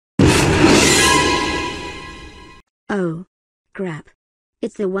Oh. Crap.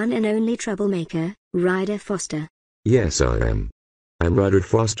 It's the one and only troublemaker, Ryder Foster. Yes, I am. I'm Ryder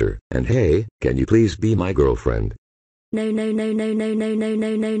Foster, and hey, can you please be my girlfriend? No, no, no, no, no, no, no,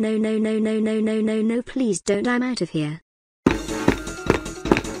 no, no, no, no, no, no, no, no, no, no, please don't. I'm out of here.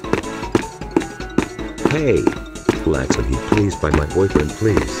 Hey! Lakshmi, please be my boyfriend,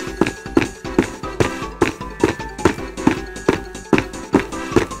 please.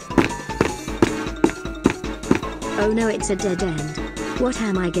 Oh no, it's a dead end. What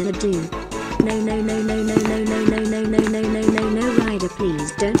am I gonna do? No, no, no, no, no, no, no, no, no, no, no, no, no, no, Ryder,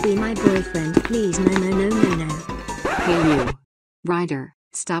 please don't be my boyfriend, please. No, no, no, no, no. Hey you. Ryder,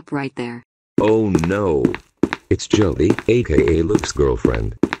 stop right there. Oh no. It's Jody, aka Luke's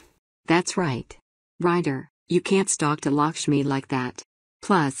girlfriend. That's right. Ryder, you can't stalk to Lakshmi like that.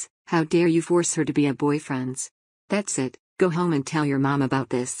 Plus, how dare you force her to be a boyfriend? That's it, go home and tell your mom about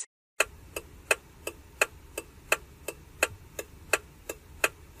this.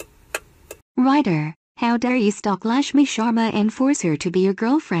 Ryder, how dare you stalk Lakshmi Sharma and force her to be your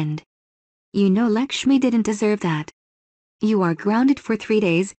girlfriend? You know Lakshmi didn't deserve that. You are grounded for 3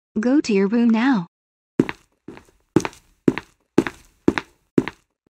 days, go to your room now.